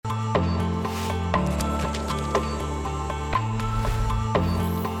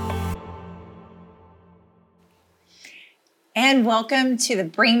and welcome to the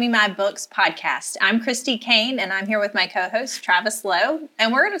Bring Me My Books podcast. I'm Kristi, Cain, and I'm here with my co-host, Travis Lowe,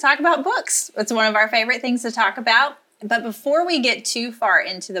 and we're going to talk about books. It's one of our favorite things to talk about. But before we get too far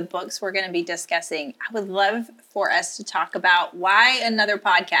into the books we're going to be discussing, I would love for us to talk about why another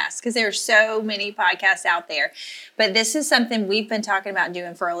podcast, because there are so many podcasts out there. But this is something we've been talking about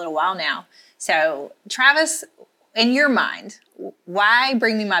doing for a little while now. So, Travis, in your mind, why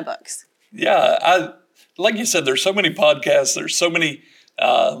Bring Me My Books? Yeah, like you said, there's so many podcasts, there's so many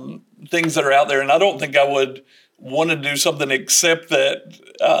things that are out there, and I don't think I would want to do something except that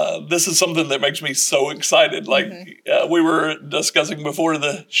this is something that makes me so excited. Like we were discussing before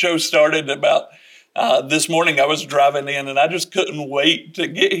the show started about this morning, I was driving in and I just couldn't wait to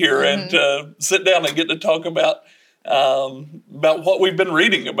get here and to sit down and get to talk about what we've been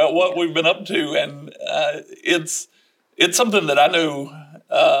reading, about what we've been up to. And it's something that I know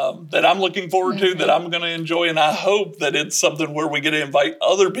that I'm looking forward to, that I'm going to enjoy. And I hope that it's something where we get to invite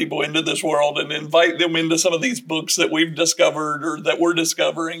other people into this world and invite them into some of these books that we've discovered or that we're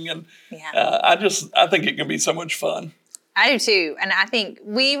discovering. And I think it can be so much fun. I do too. And I think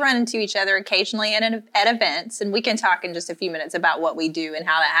we run into each other occasionally at events, and we can talk in just a few minutes about what we do and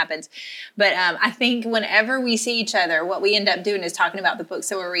how that happens. But I think whenever we see each other, what we end up doing is talking about the books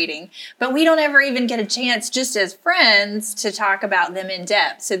that we're reading. But we don't ever even get a chance, just as friends, to talk about them in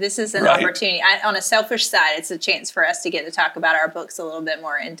depth. So this is an opportunity. On a selfish side, it's a chance for us to get to talk about our books a little bit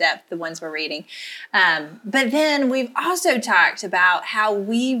more in depth, the ones we're reading. But then we've also talked about how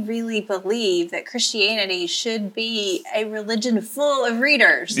we really believe that Christianity should be a religion full of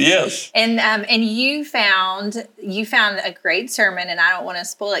readers. Yes. And you found a great sermon, and I don't want to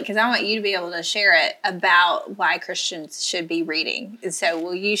spoil it because I want you to be able to share it, about why Christians should be reading. And so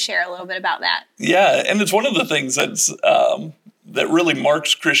will you share a little bit about that? Yeah, and it's one of the things that's that really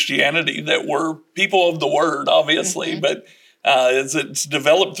marks Christianity, that we're people of the Word, obviously, but as it's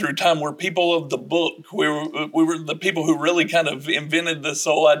developed through time, we're people of the book. We were the people who really kind of invented this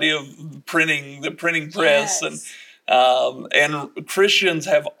whole idea of the printing press. And Christians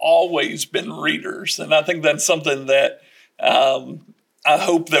have always been readers. And I think that's something that I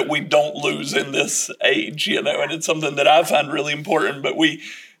hope that we don't lose in this age, and it's something that I find really important. But we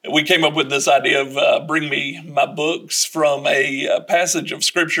came up with this idea of Bring Me My Books from a passage of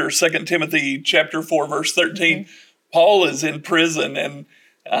Scripture, 2 Timothy chapter 4, verse 13. Paul is in prison, and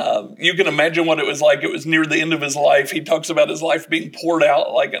you can imagine what it was like. It was near the end of his life. He talks about his life being poured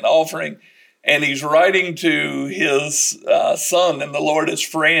out like an offering. And he's writing to his son and the Lord, his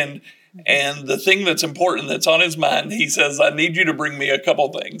friend. And the thing that's important that's on his mind, he says, I need you to bring me a couple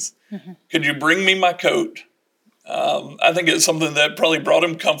things. Could you bring me my coat? I think it's something that probably brought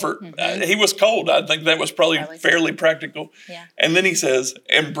him comfort. He was cold. I think that was probably fairly practical. Yeah. And then he says,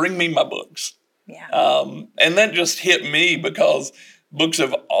 and bring me my books. Yeah. And that just hit me because books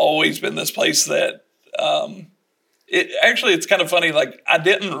have always been this place that... It's kind of funny. Like, I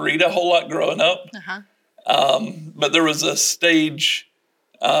didn't read a whole lot growing up, but there was a stage,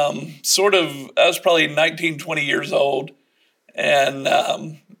 I was probably 19, 20 years old, and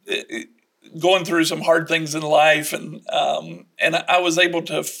going through some hard things in life, and I was able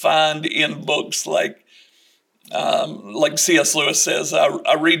to find in books like C.S. Lewis says,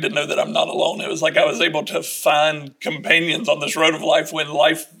 I read to know that I'm not alone. It was like I was able to find companions on this road of life when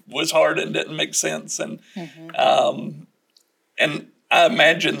life was hard and didn't make sense. And I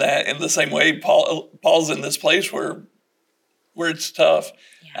imagine that in the same way, Paul's in this place where it's tough.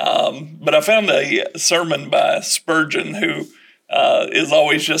 Yeah. But I found a sermon by Spurgeon, who is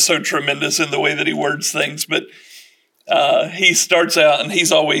always just so tremendous in the way that he words things. But he starts out, and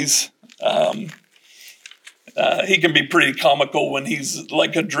he's always... he can be pretty comical when he's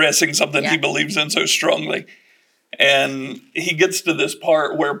like addressing something he believes in so strongly. And he gets to this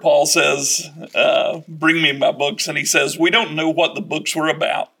part where Paul says, bring me my books. And he says, we don't know what the books were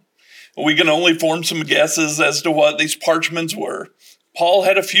about. We can only form some guesses as to what these parchments were. Paul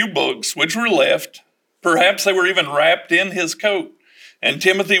had a few books which were left. Perhaps they were even wrapped in his coat. And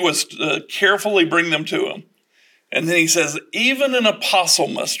Timothy was to carefully bring them to him. And then he says, even an apostle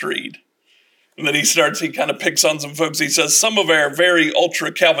must read. And then he kind of picks on some folks. He says, some of our very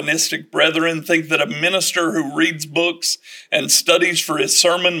ultra-Calvinistic brethren think that a minister who reads books and studies for his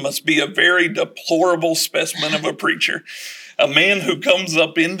sermon must be a very deplorable specimen of a preacher. A man who comes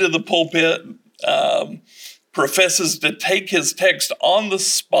up into the pulpit, professes to take his text on the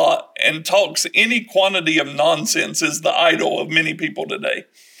spot and talks any quantity of nonsense is the idol of many people today.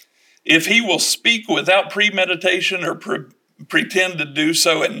 If he will speak without premeditation or pretend to do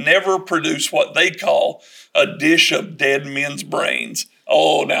so and never produce what they call a dish of dead men's brains.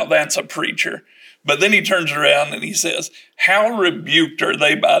 Oh, now that's a preacher. But then he turns around and he says, how rebuked are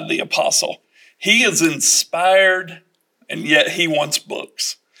they by the apostle? He is inspired, and yet he wants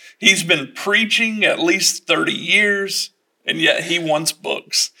books. He's been preaching at least 30 years, and yet he wants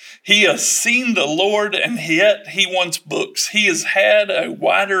books. He has seen the Lord, and yet he wants books. He has had a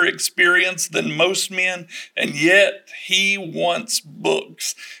wider experience than most men, and yet he wants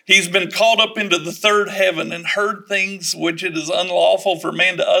books. He's been caught up into the third heaven and heard things which it is unlawful for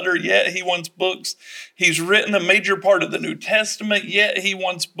man to utter, yet he wants books. He's written a major part of the New Testament, yet he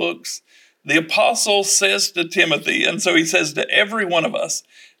wants books. The apostle says to Timothy, and so he says to every one of us,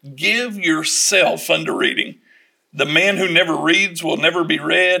 give yourself unto reading. The man who never reads will never be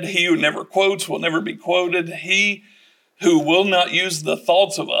read. He who never quotes will never be quoted. He who will not use the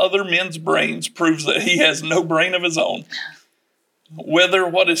thoughts of other men's brains proves that he has no brain of his own. Whether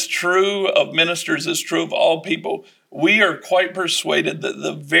what is true of ministers is true of all people, we are quite persuaded that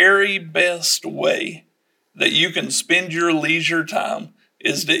the very best way that you can spend your leisure time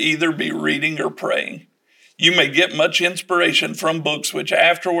is to either be reading or praying. You may get much inspiration from books, which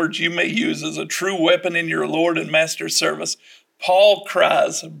afterwards you may use as a true weapon in your Lord and Master's service. Paul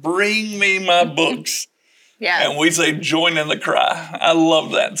cries, bring me my books. Yeah. And we say, join in the cry. I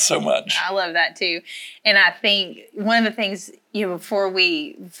love that so much. I love that too. And I think one of the things, before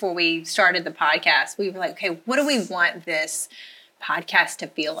we started the podcast, we were like, okay, what do we want this podcast to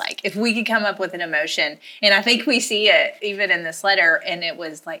feel like? If we could come up with an emotion. And I think we see it even in this letter, and it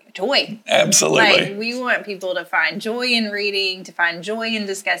was like joy. Absolutely. Like, we want people to find joy in reading, to find joy in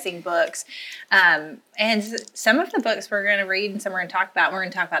discussing books. And some of the books we're going to read and some we're going to talk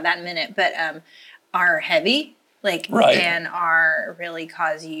about that in a minute, but are heavy, and are really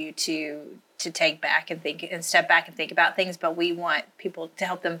cause you to take back and think and step back and think about things. But we want people to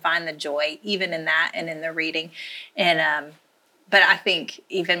help them find the joy even in that and in the reading. And but I think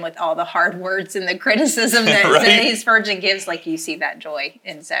even with all the hard words and the criticism that his Spurgeon gives, you see that joy.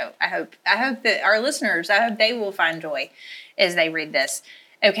 And so I hope that our listeners, they will find joy as they read this.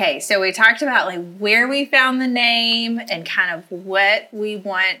 Okay, so we talked about where we found the name and kind of what we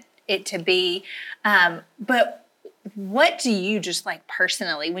want it to be. But what do you just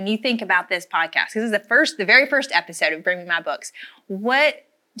personally, when you think about this podcast, because this is the very first episode of Bring Me My Books, what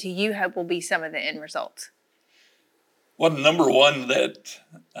do you hope will be some of the end results? Well, number one, that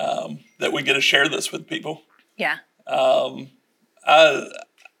we get to share this with people. Yeah. I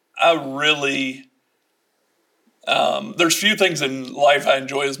really, there's few things in life I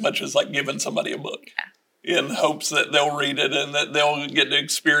enjoy as much as giving somebody a book. Yeah. In hopes that they'll read it and that they'll get to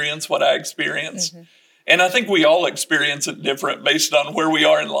experience what I experienced. Mm-hmm. And I think we all experience it different based on where we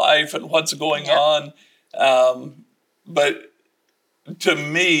are in life and what's going on. But to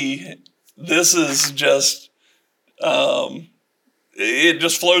me, this is just, it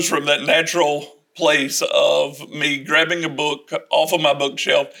just flows from that natural place of me grabbing a book off of my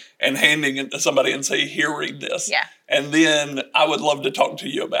bookshelf and handing it to somebody and say, here, read this. Yeah. And then I would love to talk to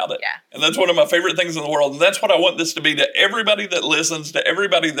you about it. Yeah. And that's one of my favorite things in the world. And that's what I want this to be to everybody that listens, to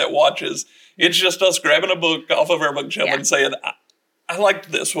everybody that watches. It's just us grabbing a book off of our bookshelf and saying, I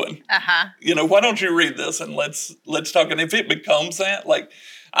liked this one. Uh-huh. Why don't you read this and let's talk. And if it becomes that,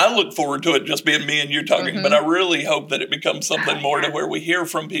 I look forward to it just being me and you talking, but I really hope that it becomes something more to where we hear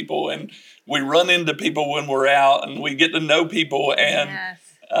from people and we run into people when we're out and we get to know people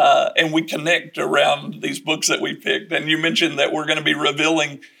and we connect around these books that we picked. And you mentioned that we're going to be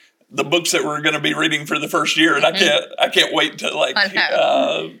revealing the books that we're going to be reading for the first year, and I can't wait to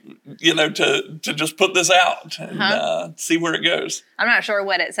to just put this out and see where it goes. I'm not sure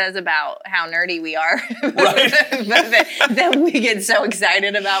what it says about how nerdy we are, right? that we get so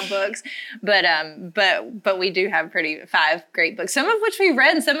excited about books, but we do have 5 great books, some of which we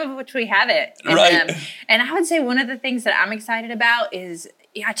read, and some of which we haven't. Right. And I would say one of the things that I'm excited about is,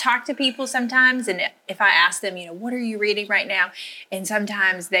 I talk to people sometimes, and if I ask them, what are you reading right now? And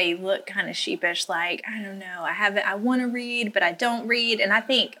sometimes they look kind of sheepish, I don't know, I want to read, but I don't read. And I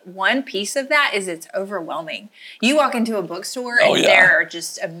think one piece of that is it's overwhelming. You walk into a bookstore and there are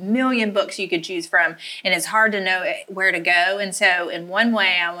just a million books you could choose from, and it's hard to know where to go. And so in one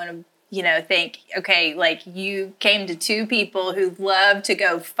way, I want to think, okay, you came to 2 people who love to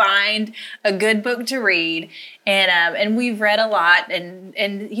go find a good book to read. And we've read a lot and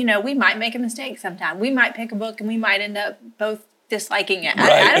we might make a mistake sometime. We might pick a book and we might end up both disliking it.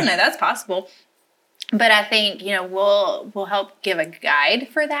 Right. I don't know. That's possible. But I think, we'll help give a guide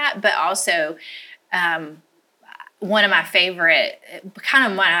for that. But also, one of my favorite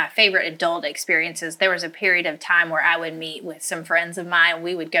adult experiences, there was a period of time where I would meet with some friends of mine.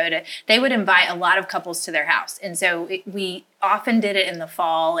 They would invite a lot of couples to their house. And so often did it in the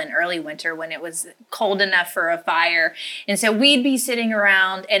fall and early winter when it was cold enough for a fire. And so we'd be sitting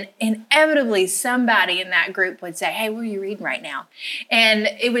around, and inevitably somebody in that group would say, hey, what are you reading right now? And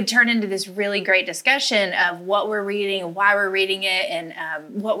it would turn into this really great discussion of what we're reading, why we're reading it, and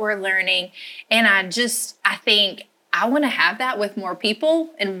what we're learning. And I think I want to have that with more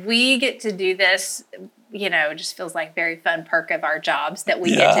people, and we get to do this. It just feels like a very fun perk of our jobs that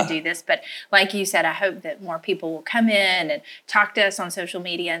we get to do this. But like you said, I hope that more people will come in and talk to us on social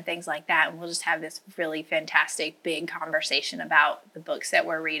media and things like that. And we'll just have this really fantastic, big conversation about the books that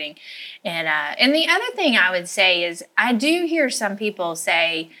we're reading. And the other thing I would say is I do hear some people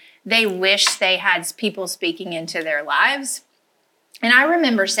say they wish they had people speaking into their lives. And I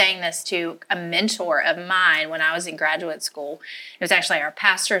remember saying this to a mentor of mine when I was in graduate school. It was actually our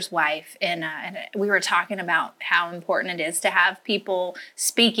pastor's wife, and we were talking about how important it is to have people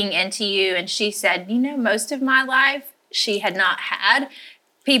speaking into you. And she said, most of my life, she had not had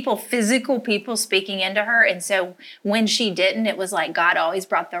physical people speaking into her. And so when she didn't, it was like God always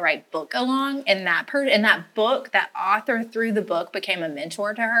brought the right book along. And that book, that author through the book became a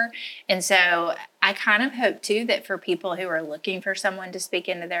mentor to her. And so I kind of hope too that for people who are looking for someone to speak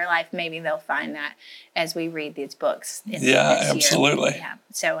into their life, maybe they'll find that as we read these books. Absolutely. Yeah.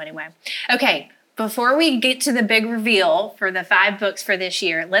 So anyway, okay. Before we get to the big reveal for the 5 books for this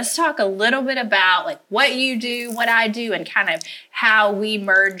year, let's talk a little bit about what you do, what I do, and kind of how we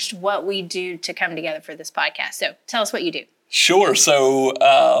merged what we do to come together for this podcast. So tell us what you do. Sure. So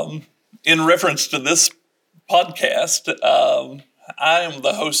in reference to this podcast, I am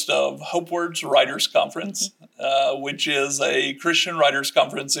the host of Hope Words Writers Conference, which is a Christian writers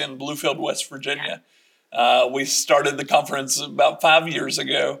conference in Bluefield, West Virginia. We started the conference about 5 years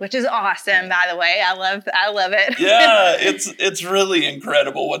ago, which is awesome, by the way. I love it. Yeah, it's really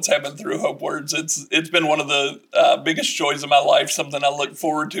incredible what's happened through Hope Words. It's been one of the biggest joys of my life. Something I look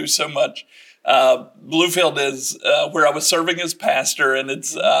forward to so much. Bluefield is where I was serving as pastor, and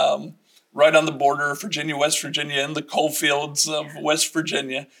it's right on the border of Virginia, West Virginia, in the coal fields of West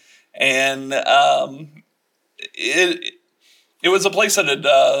Virginia, and It was a place that had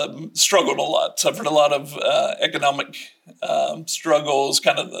struggled a lot, suffered a lot of economic struggles.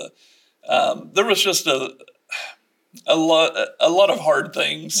 There was just a lot of hard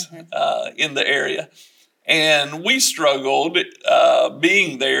things in the area, and we struggled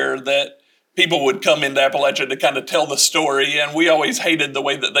being there. That people would come into Appalachia to kind of tell the story, and we always hated the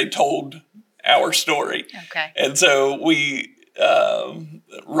way that they told our story. Okay, and so we.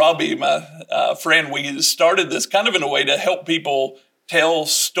 Robbie, my friend, we started this kind of in a way to help people tell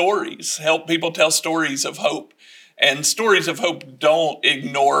stories of hope. And stories of hope don't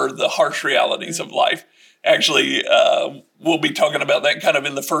ignore the harsh realities of life. Actually, we'll be talking about that kind of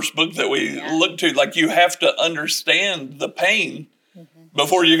in the first book that we look to. You have to understand the pain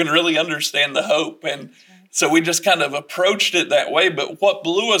before you can really understand the hope. And so we just kind of approached it that way. But what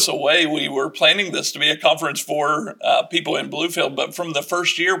blew us away, we were planning this to be a conference for people in Bluefield. But from the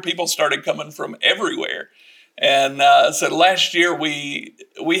first year, people started coming from everywhere. And so last year, we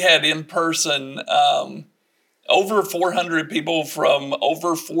had in person over 400 people from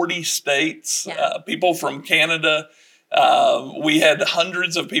over 40 states, people from Canada. We had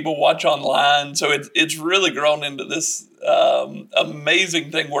hundreds of people watch online. So it's really grown into this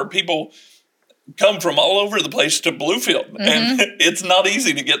amazing thing where people come from all over the place to Bluefield, and it's not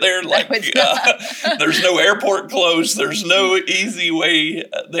easy to get there. There's no airport close. There's no easy way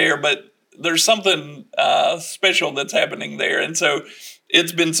there, but there's something special that's happening there. And so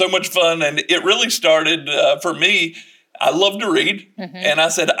it's been so much fun, and it really started for me. I love to read, and I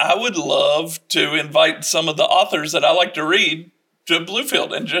said I would love to invite some of the authors that I like to read to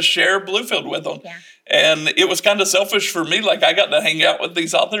Bluefield and just share Bluefield with them. Yeah. And it was kind of selfish for me. I got to hang out with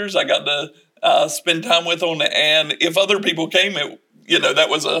these authors. I got to spend time with them, and if other people came, that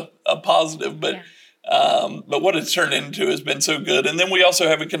was a positive. But what it's turned into has been so good. And then we also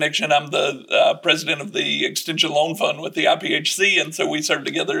have a connection. I'm the president of the Extension Loan Fund with the IPHC, and so we serve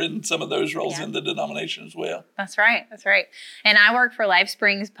together in some of those roles in the denomination as well. That's right. And I work for Life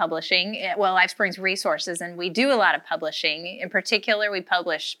Springs Publishing, Life Springs Resources, and we do a lot of publishing. In particular, we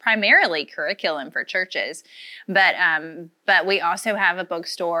publish primarily curriculum for churches, but we also have a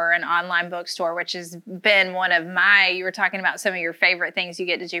bookstore, an online bookstore, which has been one of you were talking about some of your favorite things you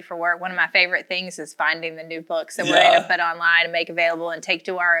get to do for work. One of my favorite things is finding the new books that we're going to put online and make available and take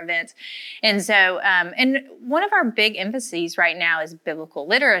to our events. And so, and one of our big emphases right now is biblical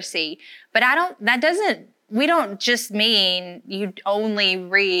literacy, but that doesn't we don't just mean you only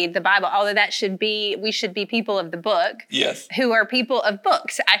read the Bible, although we should be people of the book. Yes. Who are people of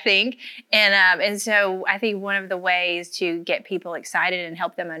books, I think. And so I think one of the ways to get people excited and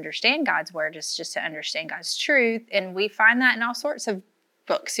help them understand God's word is just to understand God's truth. And we find that in all sorts of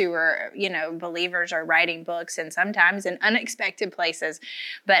books who are, believers are writing books, and sometimes in unexpected places.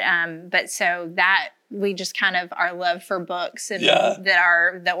 But so that we just kind of, our love for books and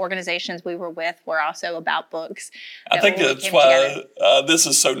the organizations we were with were also about books. I think that's why this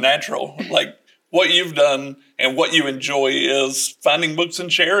is so natural. Like what you've done and what you enjoy is finding books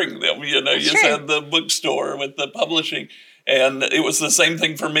and sharing them. You said the bookstore with the publishing. And it was the same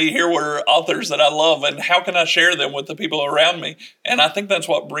thing for me. Here were authors that I love, and how can I share them with the people around me? And I think that's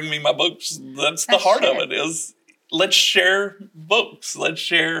what Bring Me My Books, that's the heart of it, is let's share books. Let's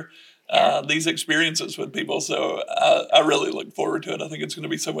share these experiences with people. So I really look forward to it. I think it's going to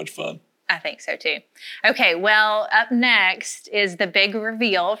be so much fun. I think so too. Okay, well, up next is the big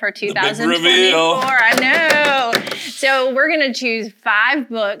reveal for 2024. I know. So we're going to choose 5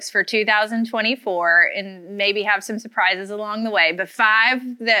 books for 2024 and maybe have some surprises along the way. But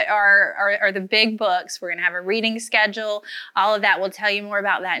 5 that are the big books. We're going to have a reading schedule. All of that. We'll tell you more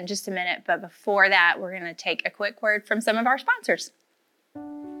about that in just a minute. But before that, we're going to take a quick word from some of our sponsors.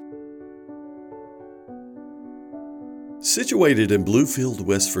 Situated in Bluefield,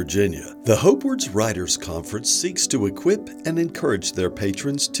 West Virginia, the Hopewards Writers Conference seeks to equip and encourage their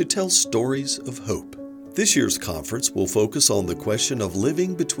patrons to tell stories of hope. This year's conference will focus on the question of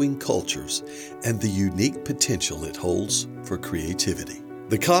living between cultures and the unique potential it holds for creativity.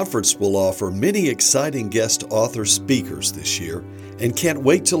 The conference will offer many exciting guest author speakers this year, and can't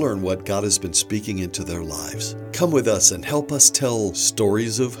wait to learn what God has been speaking into their lives. Come with us and help us tell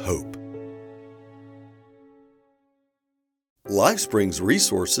stories of hope. LifeSprings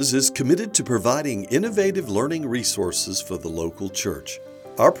Resources is committed to providing innovative learning resources for the local church.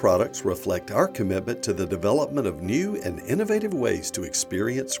 Our products reflect our commitment to the development of new and innovative ways to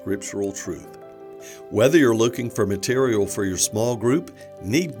experience scriptural truth. Whether you're looking for material for your small group,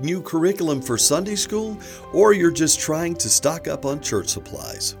 need new curriculum for Sunday school, or you're just trying to stock up on church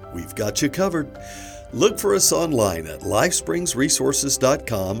supplies, we've got you covered. Look for us online at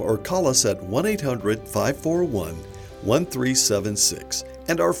lifespringsresources.com or call us at 1-800-541-1376,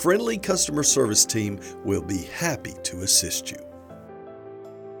 and our friendly customer service team will be happy to assist you.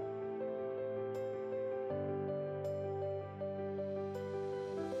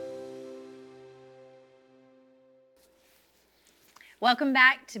 Welcome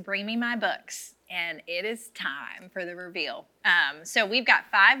back to Bring Me My Books, and it is time for the reveal. So we've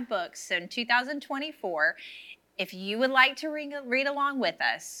got 5 books. So in 2024, if you would like to read along with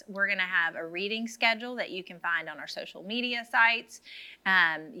us, we're going to have a reading schedule that you can find on our social media sites.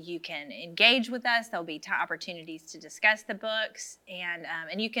 You can engage with us. There'll be opportunities to discuss the books, and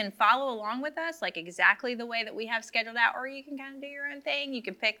you can follow along with us, like exactly the way that we have scheduled out, or you can kind of do your own thing. You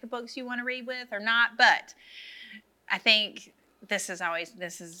can pick the books you want to read with or not, but I think this is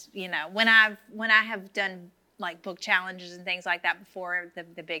when I have done like book challenges and things like that before,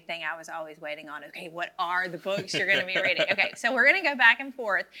 the big thing I was always waiting on, okay, what are the books you're going to be reading? Okay, so we're going to go back and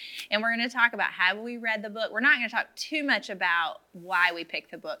forth, and we're going to talk about, have we read the book? We're not going to talk too much about why we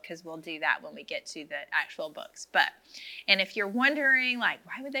picked the book, because we'll do that when we get to the actual books. And if you're wondering, like,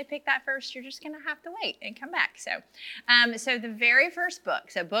 why would they pick that first? You're just going to have to wait and come back. So the very first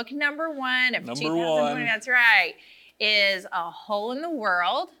book, so book number 1 of 2020, that's right, is A Hole in the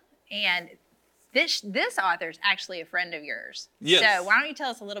World, and this author is actually a friend of yours. Yes. So why don't you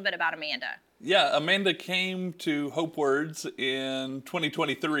tell us a little bit about Amanda? Yeah, Amanda came to Hopewards in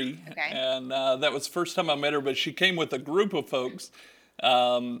 2023, and that was the first time I met her, but she came with a group of folks.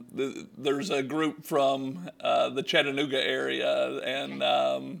 There's a group from the Chattanooga area and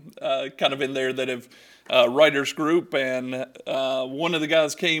kind of in there that have writers group, and one of the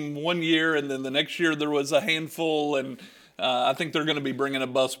guys came one year, and then the next year there was a handful, and I think they're going to be bringing a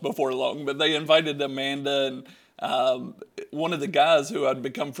bus before long, but they invited Amanda, and one of the guys who I'd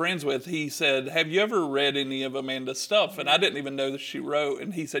become friends with, he said, have you ever read any of Amanda's stuff? And I didn't even know that she wrote,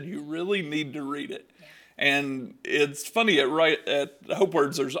 and he said, you really need to read it. Yeah. And it's funny, at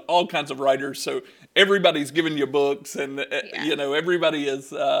Hopewards, there's all kinds of writers, so everybody's giving you books, and everybody is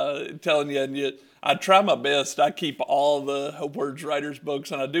telling you, and I try my best. I keep all the Hopewards writers'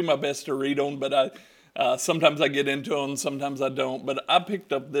 books, and I do my best to read them, but sometimes I get into them, sometimes I don't. But I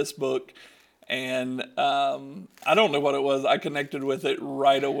picked up this book, and I don't know what it was. I connected with it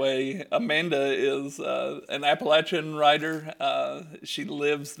right away. Amanda is an Appalachian writer. She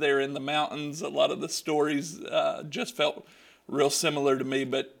lives there in the mountains. A lot of the stories just felt real similar to me,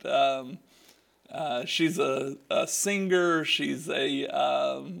 but she's a singer. She's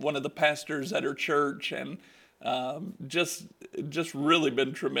one of the pastors at her church, and just really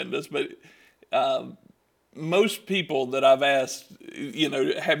been tremendous. But most people that I've asked,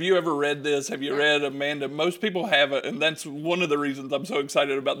 have you ever read this? Have you read Amanda? Most people haven't, and that's one of the reasons I'm so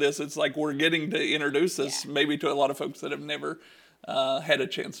excited about this. It's like we're getting to introduce this maybe to a lot of folks that have never had a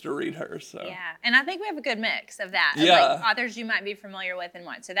chance to read her. So and I think we have a good mix of that. Of like authors you might be familiar with and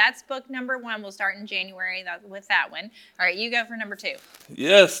one. So that's book number 1. We'll start in January with that one. All right, you go for number 2.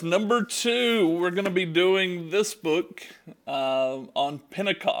 Yes, number 2. We're going to be doing this book on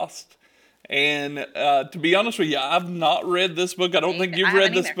Pentecost. And to be honest with you, I've not read this book. I don't think you've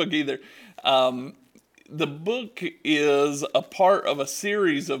read this book either. The book is a part of a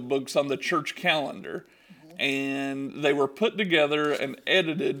series of books on the church calendar. And they were put together and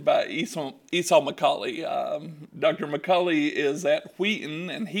edited by Esau McCauley. Dr. McCauley is at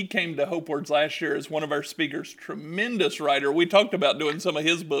Wheaton, and he came to Hope Words last year as one of our speakers. Tremendous writer. We talked about doing some of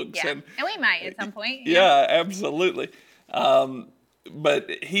his books. Yeah, and we might at some point. Yeah, absolutely. But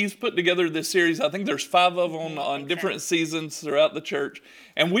he's put together this series. I think there's 5 of them on different seasons throughout the church.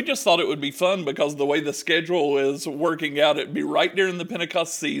 And we just thought it would be fun because the way the schedule is working out, it'd be right during the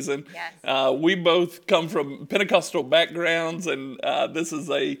Pentecost season. Yes. We both come from Pentecostal backgrounds, and this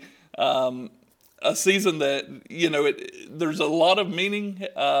is a season that, there's a lot of meaning,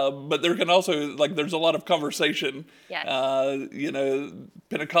 but there can also, there's a lot of conversation. Yes.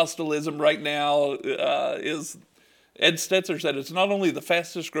 Pentecostalism right now is... Ed Stetzer said it's not only the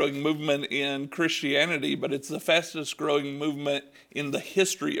fastest growing movement in Christianity, but it's the fastest growing movement in the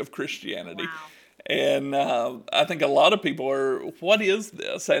history of Christianity. Wow. And I think a lot of people are, what is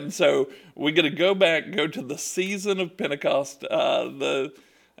this? And so we get to go to the season of Pentecost. The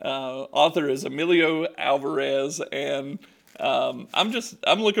author is Emilio Alvarez, and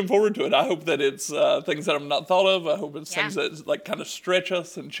I'm looking forward to it. I hope that it's things that I'm not thought of. I hope it's things that kind of stretch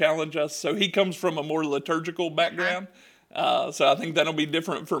us and challenge us. So he comes from a more liturgical background. So I think that'll be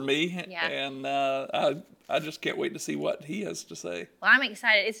different for me. Yeah. And I just can't wait to see what he has to say. Well, I'm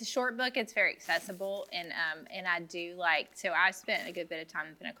excited. It's a short book. It's very accessible, and I do so I spent a good bit of time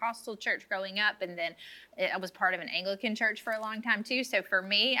in Pentecostal church growing up, and then I was part of an Anglican church for a long time too. So for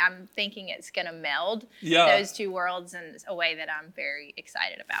me, I'm thinking it's going to meld those two worlds in a way that I'm very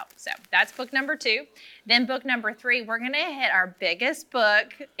excited about. So that's book number 2. Then book number 3, we're going to hit our biggest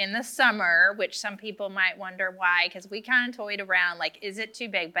book in the summer, which some people might wonder why, because we kind of toyed around, is it too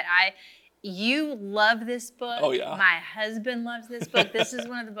big? But you love this book. Oh, yeah. My husband loves this book. This is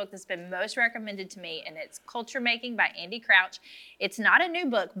one of the books that's been most recommended to me, and it's Culture Making by Andy Crouch. It's not a new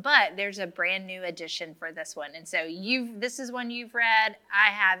book, but there's a brand new edition for this one. And so this is one you've read.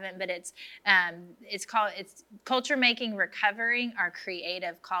 I haven't, but it's Culture Making, Recovering Our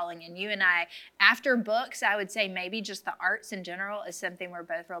Creative Calling. And you and I, after books, I would say maybe just the arts in general is something we're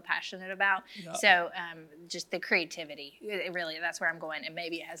both real passionate about. Yeah. So just the creativity, really, that's where I'm going. And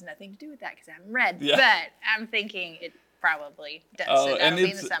maybe it has nothing to do with that, because I haven't read, but I'm thinking it probably does. So and be in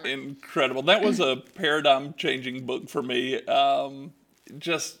it's the summer. Incredible. That was a paradigm-changing book for me. Oh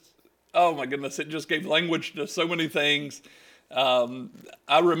my goodness, it just gave language to so many things.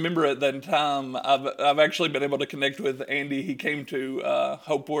 I remember at that time, I've actually been able to connect with Andy. He came to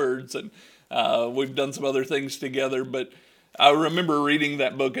Hope Words, and we've done some other things together, but I remember reading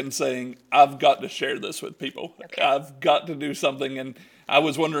that book and saying, I've got to share this with people. Okay. I've got to do something. And I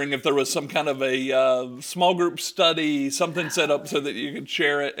was wondering if there was some kind of a small group study, something set up so that you could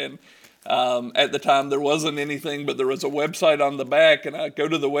share it. And at the time, there wasn't anything, but there was a website on the back. And I go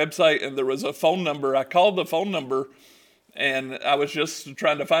to the website, and there was a phone number. I called the phone number, and I was just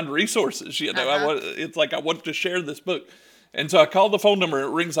trying to find resources. It's like I want to share this book. And so I called the phone number, and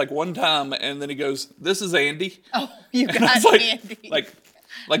it rings one time, and then he goes, "This is Andy." Oh, you got Andy.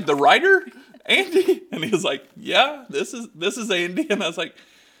 Like the writer, Andy? And he was like, "Yeah, this is Andy." And I was like,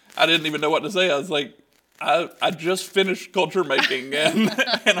 I didn't even know what to say. I was like, I just finished Culture Making, and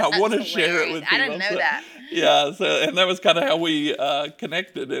I want to share it with people. I didn't know that. Yeah, and that was kind of how we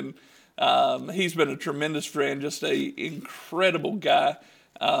connected. And he's been a tremendous friend, just an incredible guy.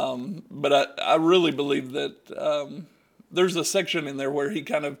 But I really believe that there's a section in there where he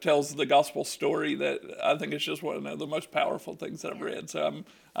kind of tells the gospel story that I think is just one of the most powerful things that I've read. So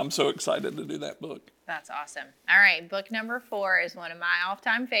I'm so excited to do that book. That's awesome. All right, book number 4 is one of my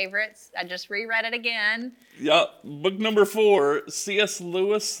all-time favorites. I just reread it again. Yeah, book number 4, C.S.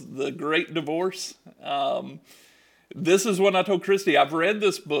 Lewis, The Great Divorce. This is when I told Kristi, I've read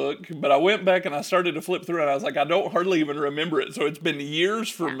this book, but I went back and I started to flip through it. And I was like, I don't hardly even remember it. So it's been years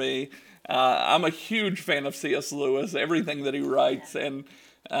for me. I'm a huge fan of C.S. Lewis, everything that he writes. And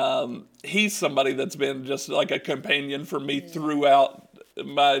he's somebody that's been just like a companion for me throughout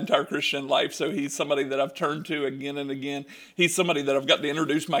my entire Christian life. So he's somebody that I've turned to again and again. He's somebody that I've got to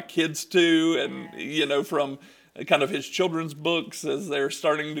introduce my kids to, and from kind of his children's books as they're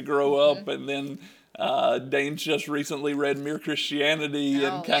starting to grow up, and then Dane's just recently read Mere Christianity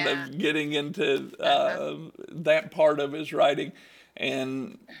and kind of getting into that part of his writing.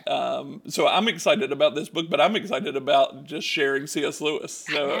 And so I'm excited about this book, but I'm excited about just sharing C.S. Lewis.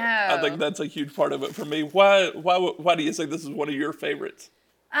 So I think that's a huge part of it for me. Why do you say this is one of your favorites?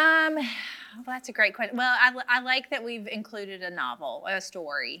 Well, that's a great question. Well, I like that we've included a novel, a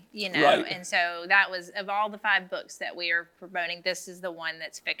story, Right. And so that was, of all the 5 books that we are promoting, this is the one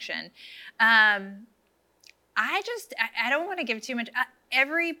that's fiction. I don't want to give too much.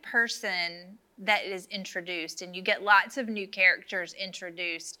 Every person that is introduced, and you get lots of new characters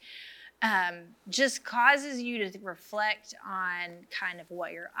introduced, just causes you to reflect on kind of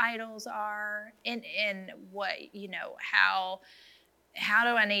what your idols are and what, how do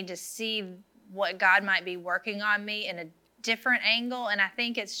I need to see what God might be working on me in a different angle? And I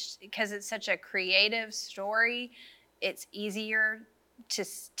think it's because it's such a creative story, it's easier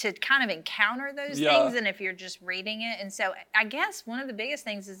to kind of encounter those things than if you're just reading it. And so I guess one of the biggest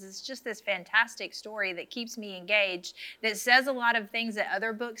things is it's just this fantastic story that keeps me engaged, that says a lot of things that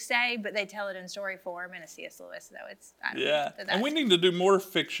other books say, but they tell it in story form in a C.S. Lewis. So it's, and we need to do more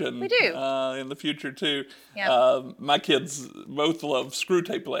fiction. We do. In the future too. Yep. My kids both love Screw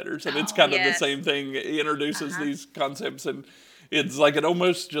Tape Letters, and it's kind of the same thing. It introduces these concepts, and it's like it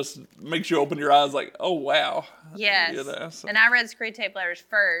almost just makes you open your eyes like, oh, wow. Yes. So. And I read Screw Tape Letters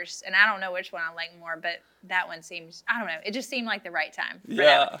first, and I don't know which one I like more, but that one seems, I don't know, it just seemed like the right time for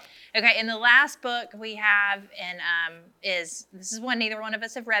that one. Okay, and the last book we have this is one neither one of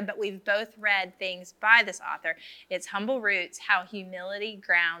us have read, but we've both read things by this author. It's Humble Roots, How Humility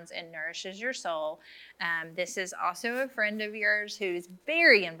Grounds and Nourishes Your Soul. This is also a friend of yours who's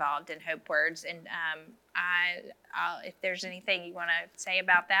very involved in Hope Words, and if there's anything you want to say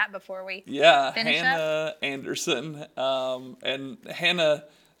about that before we finish Hannah up. Anderson, and Hannah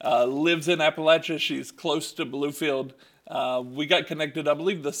lives in Appalachia. She's close to Bluefield. We got connected, I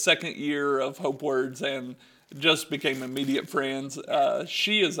believe, the second year of Hope Words, and just became immediate friends.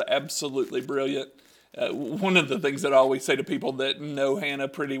 She is absolutely brilliant. One of the things that I always say to people that know Hannah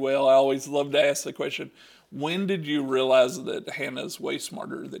pretty well, I always love to ask the question, when did you realize that Hannah's way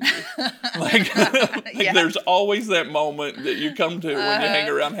smarter than you? There's always that moment that you come to when you hang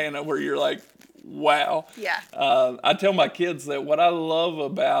around Hannah where you're like, wow. Yeah. I tell my kids that what I love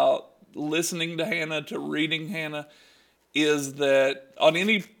about listening to Hannah, to reading Hannah, is that on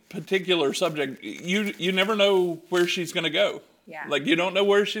any particular subject, you never know where she's going to go. Yeah. Like, you don't know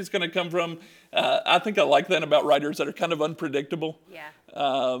where she's going to come from. I think I like that about writers that are kind of unpredictable. Yeah.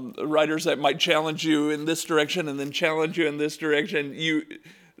 Writers that might challenge you in this direction and then challenge you in this direction.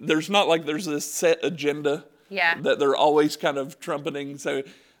 There's not like there's this set agenda that they're always kind of trumpeting. So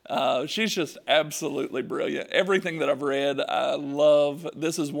she's just absolutely brilliant. Everything that I've read, I love.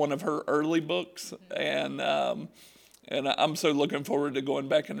 This is one of her early books, and I'm so looking forward to going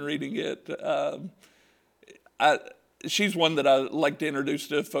back and reading it. She's one that I like to introduce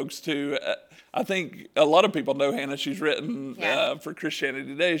to folks to. I think a lot of people know Hannah. She's written for Christianity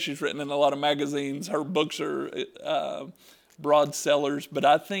Today. She's written in a lot of magazines. Her books are broad sellers. But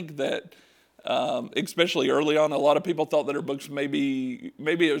I think that, especially early on, a lot of people thought that her books maybe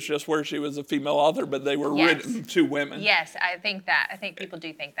it was just where she was a female author, but they were written to women. Yes, I think that. I think people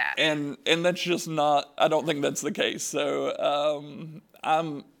do think that. And that's just not. I don't think that's the case. So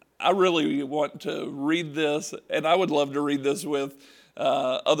I really want to read this, and I would love to read this with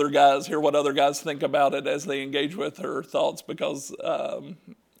other guys, hear what other guys think about it as they engage with her thoughts, because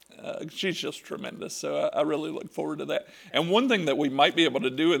she's just tremendous. So I really look forward to that. And one thing that we might be able to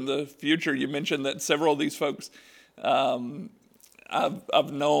do in the future, you mentioned that several of these folks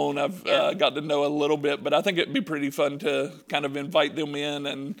I've known, got to know a little bit, but I think it'd be pretty fun to kind of invite them in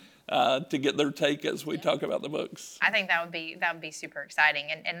and to get their take as we talk about the books. I think that would be super exciting,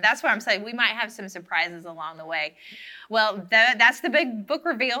 and that's what I'm saying. We might have some surprises along the way. Well, that's the big book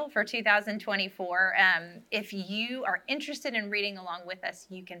reveal for 2024. If you are interested in reading along with us,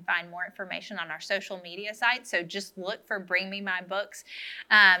 you can find more information on our social media sites. So just look for Bring Me My Books,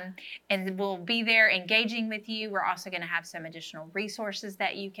 and we'll be there engaging with you. We're also going to have some additional resources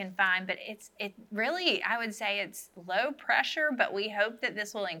that you can find, but it really, I would say it's low pressure, but we hope that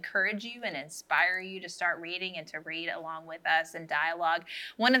this will encourage encourage you and inspire you to start reading and to read along with us and dialogue.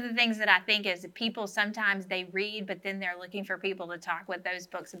 One of the things that I think is that people sometimes they read, but then they're looking for people to talk with those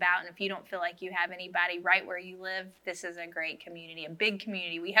books about. And if you don't feel like you have anybody right where you live, this is a great community, a big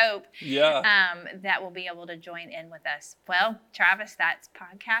community, we hope, that will be able to join in with us. Well, Travis, that's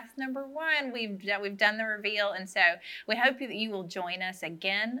podcast number 1. We've done the reveal. And so we hope that you will join us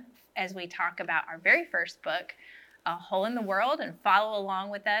again as we talk about our very first book, A Hole in the World, and follow along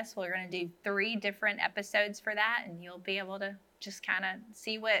with us. We're going to do 3 different episodes for that, and you'll be able to just kind of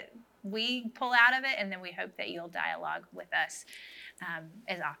see what we pull out of it, and then we hope that you'll dialogue with us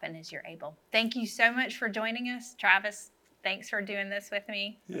as often as you're able. Thank you so much for joining us. Travis, thanks for doing this with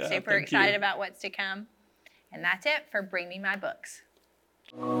me. Yeah, Super excited about what's to come. And that's it for Bring Me My Books.